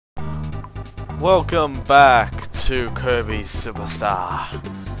Welcome back to Kirby Superstar.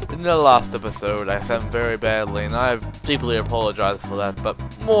 In the last episode I sang very badly and I deeply apologize for that, but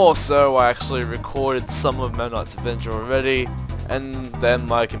more so I actually recorded some of Meatkignight's adventure already and then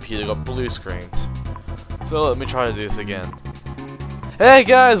my computer got blue screened. So let me try to do this again. Hey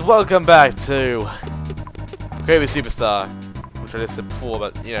guys, welcome back to Kirby Superstar, which I just said before,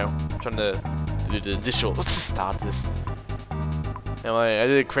 but you know, I'm trying to do the additional. Let's just start this. Anyway, I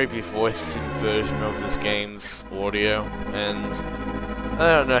did a creepy voice version of this game's audio, and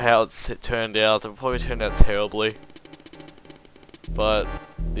I don't know how it turned out. It probably turned out terribly. But,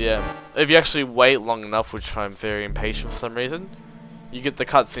 yeah, if you actually wait long enough, which I'm very impatient for some reason, you get the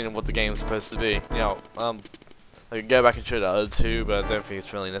cutscene of what the game's supposed to be. You know, I could go back and show the other two, but I don't think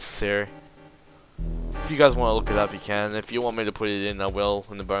it's really necessary. If you guys want to look it up, you can. If you want me to put it in, I will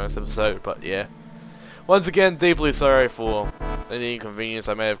in the bonus episode, but yeah. Once again, deeply sorry for any inconvenience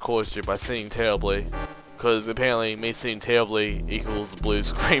I may have caused you by singing terribly, because apparently me singing terribly equals the blue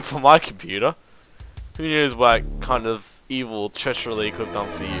screen for my computer. Who knows what kind of evil treachery could have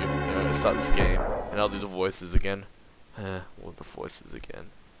done for you, to start this game. And I'll do the voices again. What the voices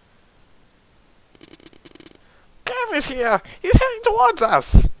again? Kirby's here! He's heading towards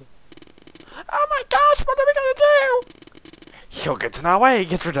us! Oh my gosh, what are we gonna do? He'll get in our way,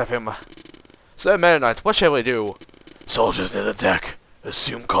 get rid of him. So, Metaknight, what shall we do? Soldiers in attack.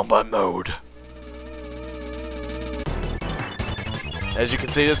 Assume combat mode. As you can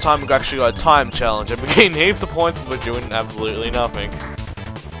see, this time we've actually got a time challenge, and we're getting heaps of points for doing absolutely nothing.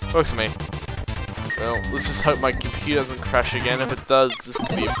 Works for me. Well, let's just hope my computer doesn't crash again. If it does, this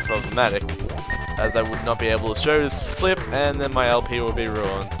could be problematic, as I would not be able to show this clip, and then my LP will be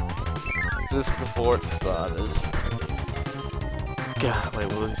ruined. So this before it started. God, wait,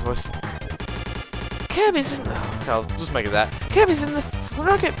 what was his voice? Kirby's in the... I'll just make it that. Kirby's in the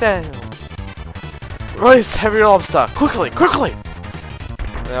rocket battle. Royce, heavy lobster. Quickly, quickly!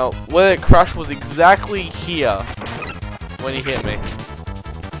 Now, where it crashed was exactly here when he hit me.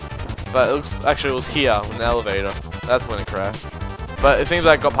 But it looks... Actually, it was here in the elevator. That's when it crashed. But it seems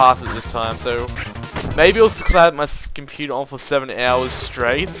like I got past it this time, so... Maybe it was because I had my computer on for 7 hours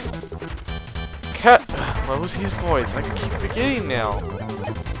straight. What was his voice? I keep forgetting now.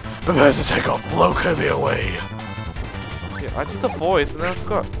 Prepare to take off, blow Kirby away. Yeah, I did the voice and then I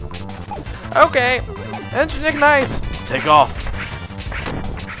forgot. Okay, engine ignite, take off.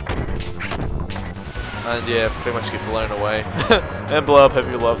 And yeah, pretty much get blown away. And blow up if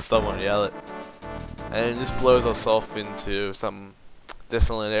you love someone, yell it. And this blows us off into some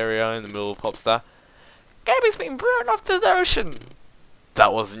desolate area in the middle of Popstar. Kirby's been blown off to the ocean.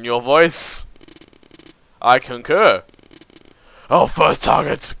 That wasn't your voice. I concur. Our first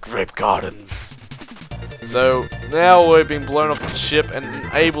target, Grape Gardens. So, now we've been blown off the ship and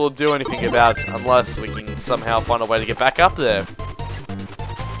unable to do anything about it unless we can somehow find a way to get back up there.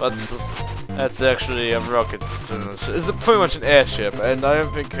 But that's actually a rocket. It's pretty much an airship, and I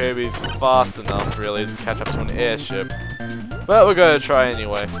don't think Kirby's fast enough really to catch up to an airship. But we're gonna try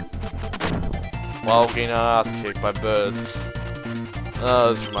anyway. While getting our ass kicked by birds. Oh,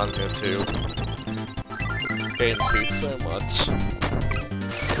 this reminds me of 2. Game 2 so much.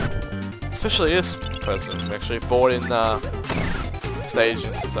 Especially this person actually fought in stage 2.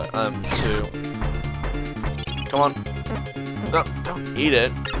 Come on. No, don't eat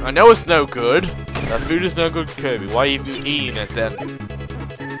it. I know it's no good. That food is no good, Kirby. Why are you eating it then?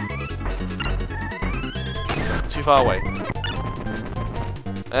 Too far away.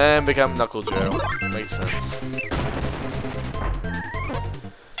 And become Knuckle Joe. Makes sense.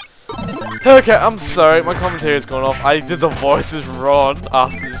 Okay, I'm sorry, my commentary has gone off. I did the voices wrong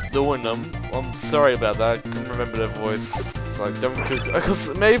after just doing them. I'm sorry about that, I couldn't remember their voice. It's like, because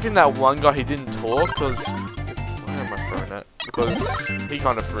maybe in that one guy he didn't talk, because... Where am I throwing that? Because he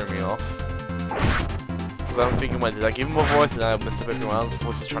kind of threw me off. Because I'm thinking, wait, did I give him a voice? And I messed up everyone else's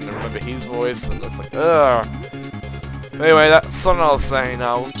voice, trying to remember his voice, and it's like, ugh. Anyway, that's something I was saying.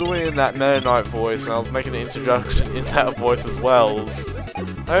 I was doing it in that Metaknight voice, and I was making an introduction in that voice as well.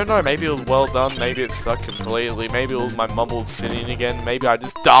 I don't know, maybe it was well done, maybe it sucked completely, maybe it was my mumbled singing again, maybe I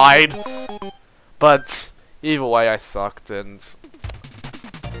just died! But, either way I sucked, and...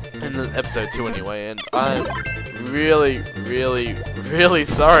 In the episode 2 anyway, and I'm really, really, really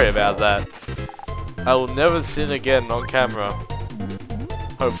sorry about that. I will never sin again on camera.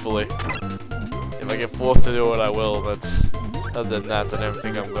 Hopefully. If I get forced to do it, I will, but... Other than that, I don't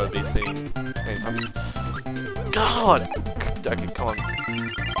think I'm going to be seen anytime. God! Okay, come on.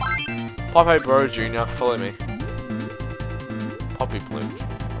 Poppy Bro Jr., follow me. Poppy Bloom.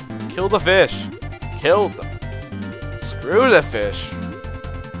 Kill the fish! Kill them! Screw the fish!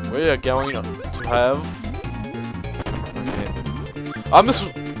 We are going to have. Okay. I'm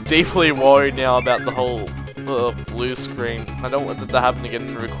just deeply worried now about the whole blue screen. I don't want that to happen again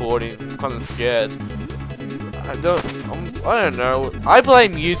in the recording. I'm kind of scared. I don't know. I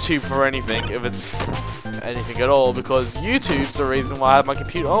blame YouTube for anything, if it's anything at all, because YouTube's the reason why I had my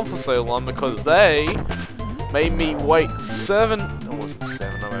computer on for so long, because they made me wait 4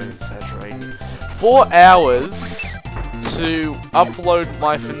 hours to upload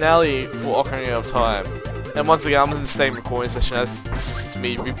my finale for Ocarina of Time. And once again, I'm in the same recording session as this is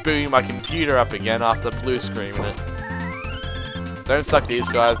me rebooting my computer up again after blue screening it. Don't suck these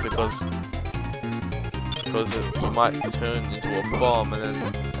guys because you might turn into a bomb and then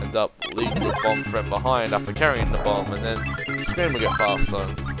end up leaving the bomb from behind after carrying the bomb, and then the screen will get faster.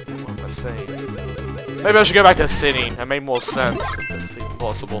 What am I saying? Maybe I should go back to sitting. That made more sense. If that's even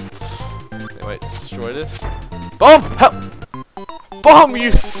possible. Anyway, destroy this. Bomb! Help! Bomb,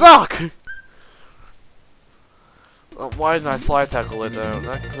 you suck! Why didn't I slide tackle it though?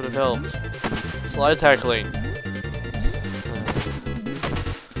 That could have helped. Slide tackling.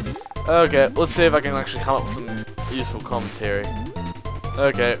 Okay, let's see if I can actually come up with some useful commentary.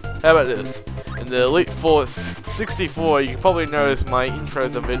 Okay, how about this? In the Elite Four 64, you can probably notice my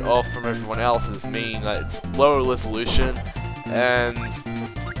intro's a bit off from everyone else's, meaning that it's lower resolution and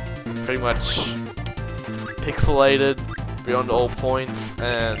pretty much pixelated beyond all points,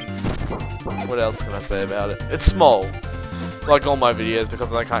 and what else can I say about it? It's small, like all my videos,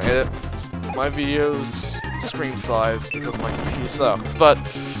 because I can't edit my videos screen size because my computer sucks. But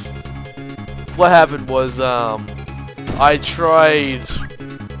what happened was I tried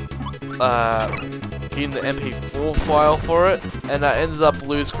getting the MP4 file for it, and I ended up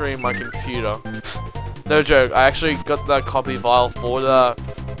blue screening my computer. No joke, I actually got the copy file for the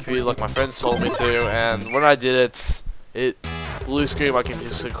computer like my friends told me to, and when I did it, it blue screened my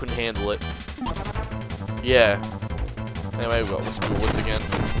computer so it couldn't handle it. Yeah. Anyway, well, let's do woods again.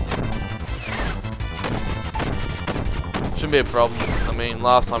 Shouldn't be a problem. I mean,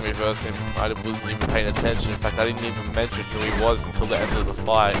 last time we versed him, I wasn't even paying attention. In fact, I didn't even mention who he was until the end of the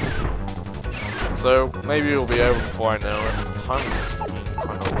fight. So, maybe it'll be over before I know it. Time's getting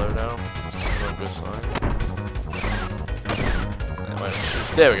kind of low now. Just not a good sign. Anyway,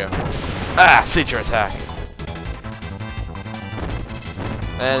 there we go. Ah! Seizure attack!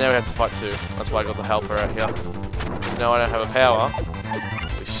 And now we have to fight too. That's why I got the helper out here. No, I don't have a power.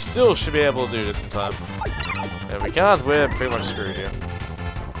 We still should be able to do this in time. If we can't, we're pretty much screwed here.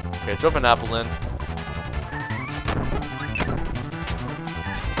 Okay, drop an apple in.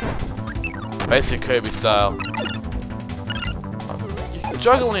 Basic Kirby style. You're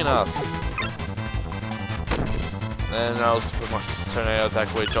juggling us! And I'll just put my tornado attack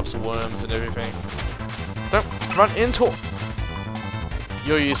where it drops worms and everything. Don't run into it!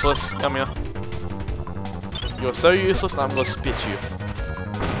 You're useless. Come here. You're so useless that I'm gonna spit you.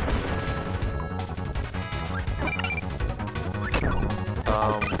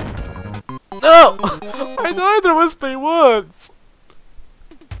 No! I know there must be words!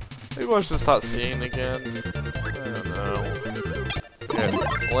 Maybe I should start seeing again. I don't know. Okay,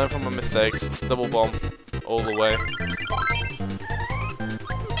 learn from my mistakes. Double bomb. All the way.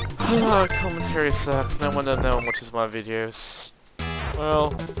 Commentary sucks. No one watches my videos.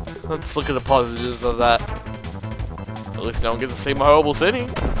 Well, let's look at the positives of that. At least no one gets to see my horrible city.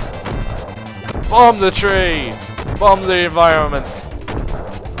 Bomb the tree! Bomb the environment!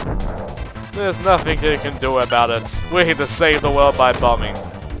 There's nothing you can do about it. We're here to save the world by bombing.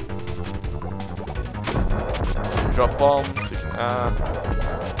 Drop bombs. You can,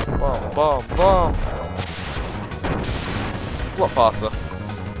 bomb, bomb, bomb. A lot faster.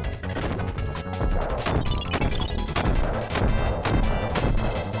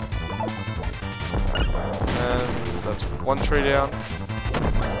 And that's one tree down.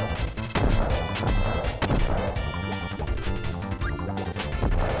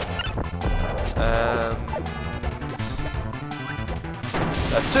 And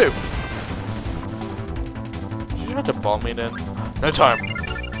that's two. Did you have to bomb me then? No time.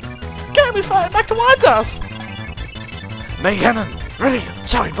 Kirby's fighting back towards us! Main cannon, ready!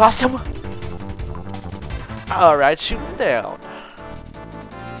 Shall we blast him? Alright, shoot him down.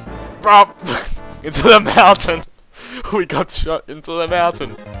 Bomb! Into the mountain! We got shot into the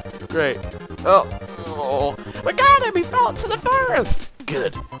mountain. Great. Oh, we're gonna be fell into the forest!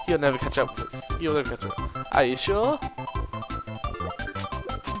 Good. He'll never catch up with us. He'll never catch up. Are you sure?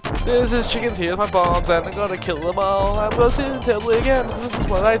 This is chickens, here's my bombs, and I'm gonna kill them all. I'm gonna sit in terribly again, because this is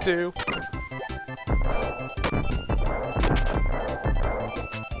what I do.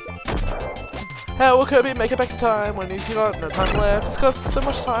 How will Kirby make it back in time when he's got no time left? He's got so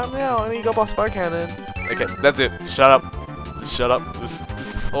much time now and he got bossed by a cannon. Okay, that's it. Shut up. Just shut up.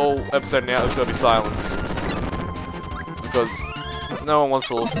 This whole episode now is gonna be silence. Because no one wants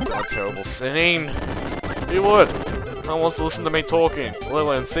to listen to that terrible singing. Who would? No one wants to listen to me talking. Let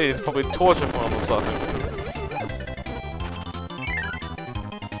alone see, it's probably torture for him or something.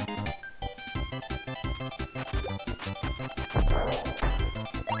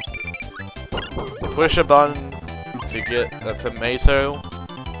 Push a button to get a tomato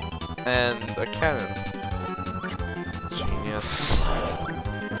and a cannon. Genius.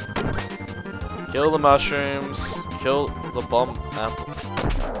 Kill the mushrooms, kill the bomb apple.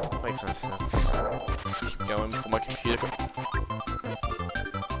 Makes no sense. Just keep going before my computer.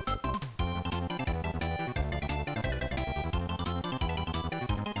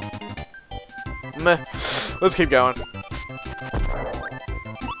 Meh. Let's keep going.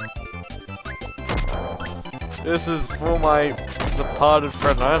 This is for my departed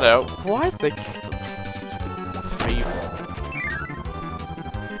friend. I don't know. Why did they kill this thief?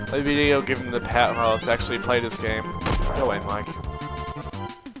 Maybe they'll give him the power to actually play this game. Go away, Mike.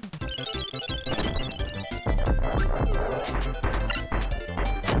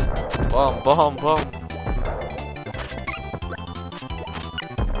 Bomb, bomb, bomb.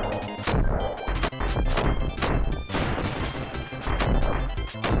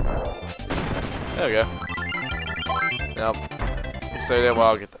 There we go. Nope. You stay there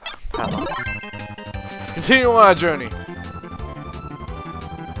while I get the hammer. Let's continue on our journey.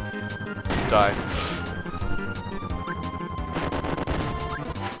 Die.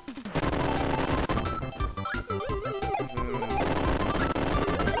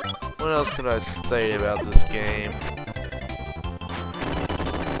 What else could I state about this game?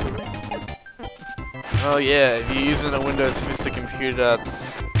 Oh yeah, if you're using a Windows Vista computer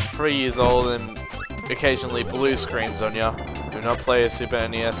that's 3 years old and occasionally blue screens on ya, do not play a Super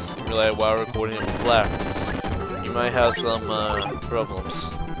NES emulator while recording it with flash. You may have some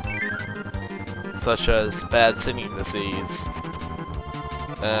problems, such as bad singing disease,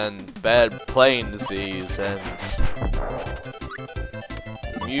 and bad playing disease, and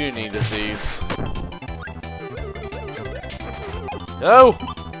immunity disease. No!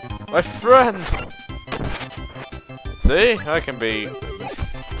 My friend! See? I can be...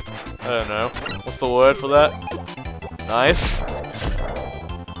 I don't know. What's the word for that? Nice.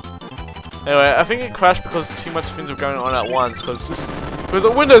 Anyway, I think it crashed because too much things were going on at once. Because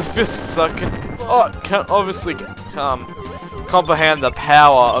a Windows Vista can obviously comprehend the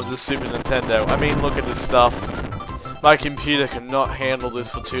power of the Super Nintendo. I mean, look at this stuff. My computer cannot handle this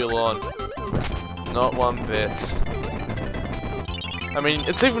for too long. Not one bit. I mean,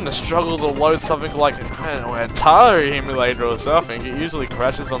 it's even a struggle to load something like, I don't know, an Atari emulator or something. It usually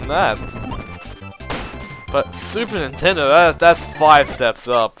crashes on that. But Super Nintendo, that's 5 steps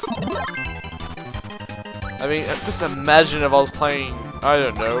up. I mean, just imagine if I was playing, I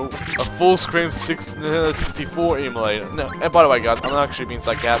don't know, a full-screen 64 emulator. No, and by the way guys, I'm not actually being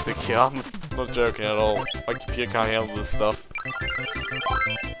sarcastic here. I'm not joking at all. My computer can't handle this stuff.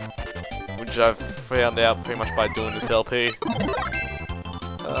 Which I've found out pretty much by doing this LP.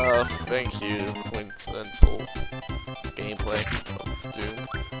 Thank you, coincidental gameplay of Doom.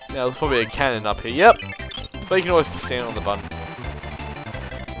 Now, there's probably a cannon up here. Yep! But you can always just stand on the button.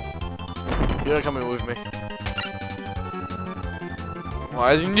 You don't come in with me.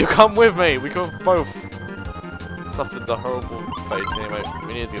 Why didn't you come with me? We could have both suffered the horrible fate. Anyway,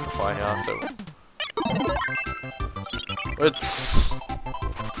 we need to get the firehouse, so... Let's...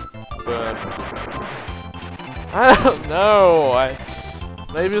 burn. I don't know,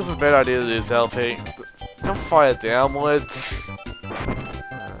 maybe this is a bad idea to do this LP. Don't fire downwards.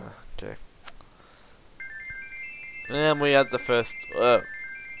 Okay. And we had the first... oh,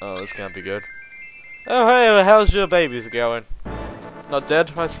 this can't be good. Oh hey, how's your babies going? Not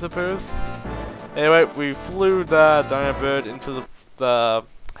dead, I suppose? Anyway, we flew the dino bird into the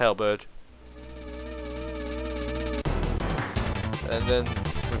hell bird. And then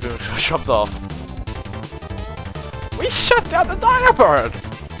we've been shoved off. We shut down the dino bird!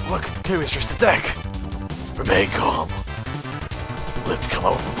 Look, Kirby's reached the deck! Remain calm. Let's come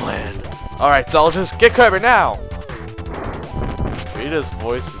up with a plan. Alright, soldiers, get Kirby now! Rita's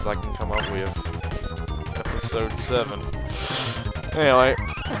voices I can come up with. Episode 7. Anyway.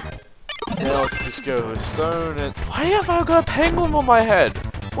 Now let's just go with stone and... why have I got a penguin on my head?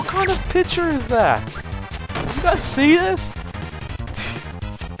 What kind of picture is that? You guys see this?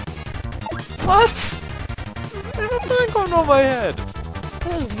 What? I have a penguin on my head!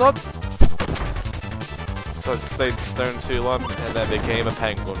 That is not... so it stayed stone too long and then became a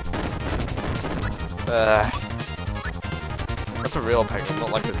penguin. That's a real penguin,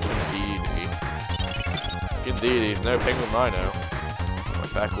 not like a Kindidi. Kindidis, no penguin rhino. I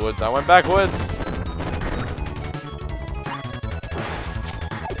went backwards, I went backwards!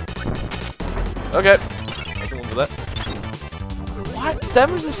 Okay. Nothing with that. What?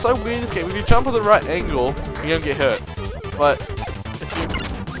 Damage is so weird in this game. If you jump at the right angle, you don't get hurt. But if you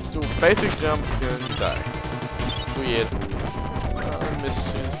do a basic jump, you die. It's weird.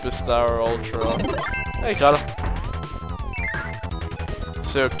 Miss Superstar Ultra. Hey, got him.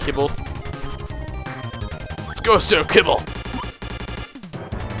 Sir Kibble. Let's go, Sir Kibble!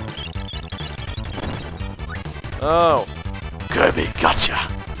 Oh. Kirby, gotcha!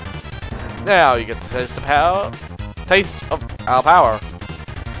 Now you get to taste the power. Taste of our power.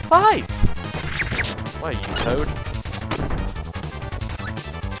 Fight! Why, you toad?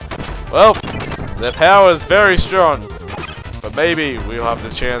 Well, their power is very strong. But maybe we'll have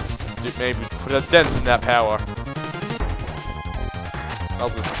the chance to maybe put a dent in that power. I'll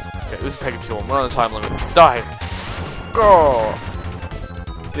just... Okay, this is taking too long. We're on the time limit. Die! Go!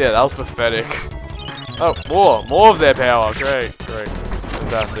 Yeah, that was pathetic. Oh, more of their power. Great, great. That's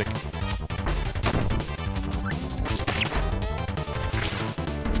fantastic.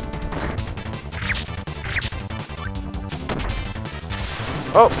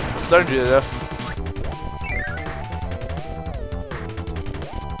 Oh, stoned you to death.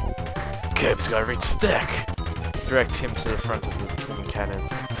 Kirby's gotta reach Stick. Direct him to the front of the twin cannon.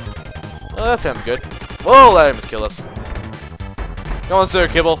 Oh, that sounds good. Whoa, let him just kill us. Come on, Sir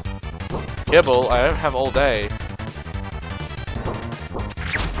Kibble. Kibble? I don't have all day.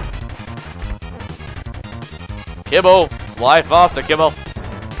 Kibble! Fly faster, Kibble!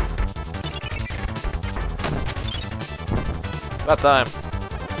 About time.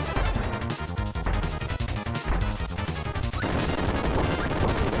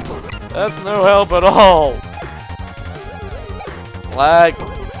 That's no help at all! Lag!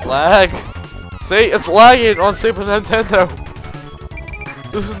 Lag! See? It's lagging on Super Nintendo!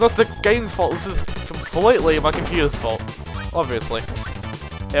 This is not the game's fault, this is completely my computer's fault. Obviously.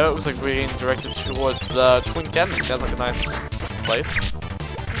 Yeah, it looks like we're being directed towards Twin Cannon. Sounds like a nice place.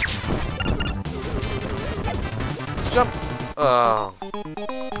 Let's jump! Oh.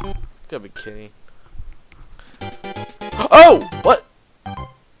 Gotta be kidding. Oh! What?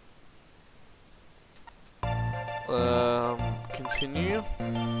 Continue?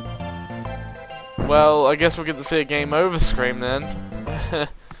 Well, I guess we'll get to see a game over scream then.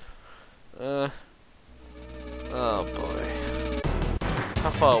 Oh boy.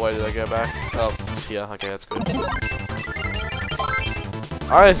 How far away did I go back? Oh, just here. Okay, that's good.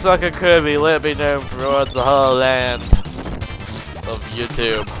 I suck at Kirby, let me know throughout the whole land of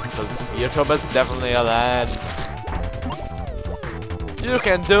YouTube. Because YouTube is definitely a land. You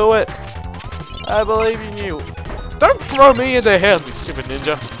can do it! I believe in you. Don't throw me into hell, you stupid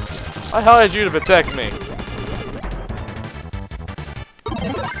ninja. I hired you to protect me.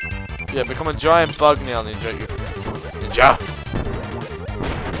 Yeah, become a giant bug now, ninja. Ninja!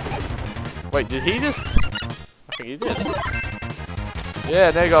 Wait, did he just... I think he did. Yeah,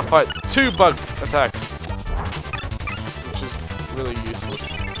 now you gotta fight 2 bug attacks. Which is really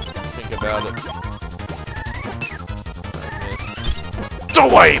useless. Think about it. I missed.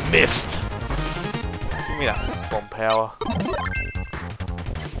 Oh, I missed! Give me that bomb power.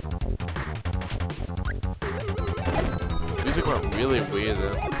 Music went really weird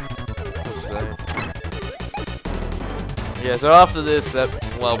though. Let's say. Yeah, so after this,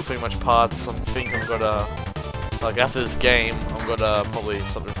 well, pretty much parts, I think I'm gonna, like after this game, I'm gonna probably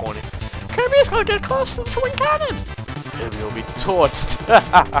stop recording. Kirby's gonna get close to the twin cannon! Kirby will be torched!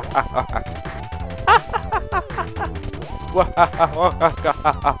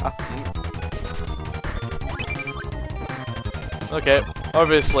 Okay,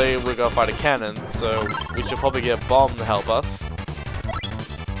 obviously we're gonna fight a cannon, so we should probably get a bomb to help us.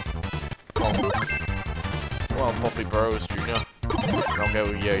 Come on, Poppy Bros, Junior. I'll go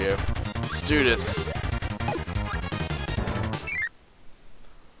with Yo-Yo. Let's do this.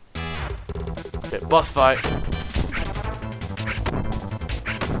 Okay, boss fight.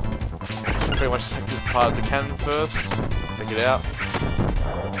 Should pretty much take this part of the cannon first. Take it out.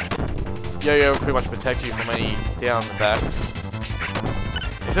 Yo-Yo will pretty much protect you from any down attacks.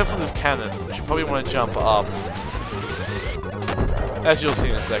 Except for this cannon, which you probably want to jump up. As you'll see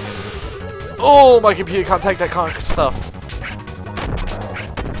in a second. Oh, my computer can't take that kind of stuff.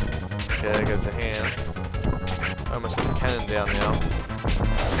 Okay, there goes the hand. I almost put the cannon down now.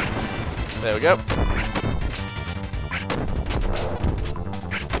 There we go.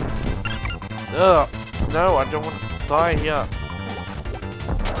 Ugh. No, I don't want to die here.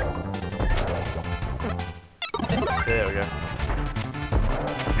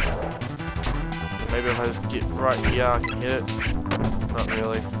 maybe if I just get right here I can hit it. Not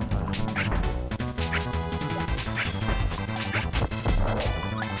really.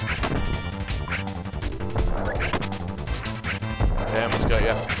 Okay, almost got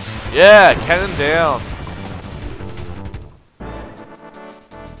ya. Yeah, cannon down.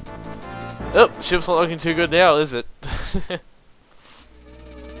 Oh, ship's not looking too good now, is it? The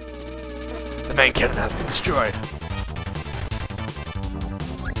main cannon has been destroyed.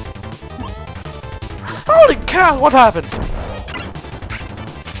 Holy cow, what happened?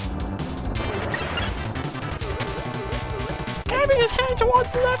 Kirby is heading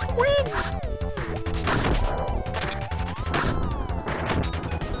towards the left wing!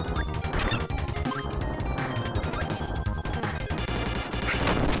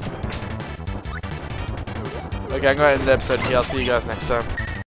 Okay, I'm going to end the episode here. I'll see you guys next time.